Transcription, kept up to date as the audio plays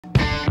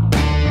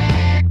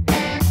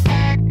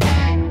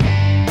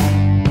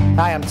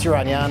Hi, I'm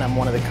Tiranyan. I'm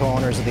one of the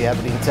co-owners of the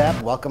Aberdeen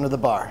Tap. Welcome to the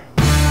bar.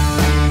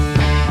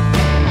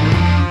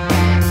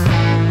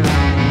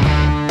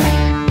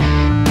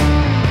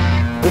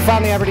 We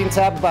found the Aberdeen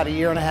Tap about 1.5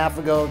 years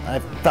ago. I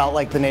felt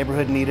like the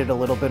neighborhood needed a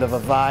little bit of a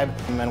vibe,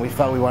 and we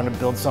felt we wanted to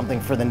build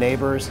something for the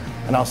neighbors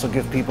and also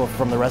give people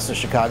from the rest of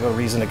Chicago a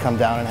reason to come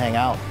down and hang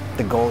out.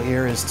 The goal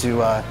here is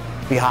to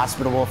be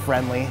hospitable,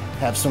 friendly,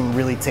 have some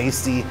really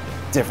tasty,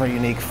 different,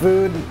 unique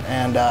food,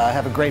 and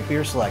have a great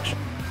beer selection.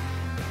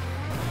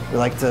 We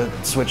like to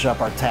switch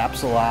up our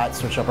taps a lot,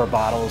 switch up our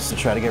bottles to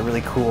try to get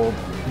really cool,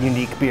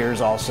 unique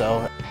beers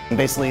also. And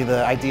basically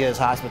the idea is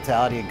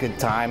hospitality, a good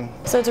time.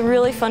 So it's a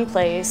really fun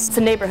place. It's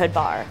a neighborhood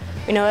bar.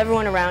 We know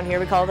everyone around here,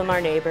 we call them our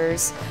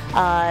neighbors.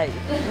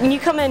 When you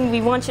come in,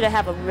 we want you to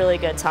have a really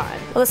good time.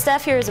 Well, the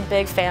staff here is a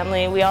big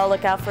family. We all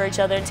look out for each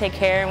other and take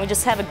care, and we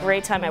just have a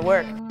great time at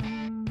work.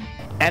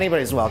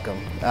 Anybody's welcome.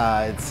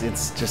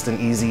 It's just an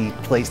easy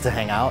place to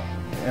hang out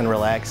and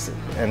relax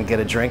and get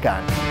a drink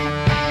on.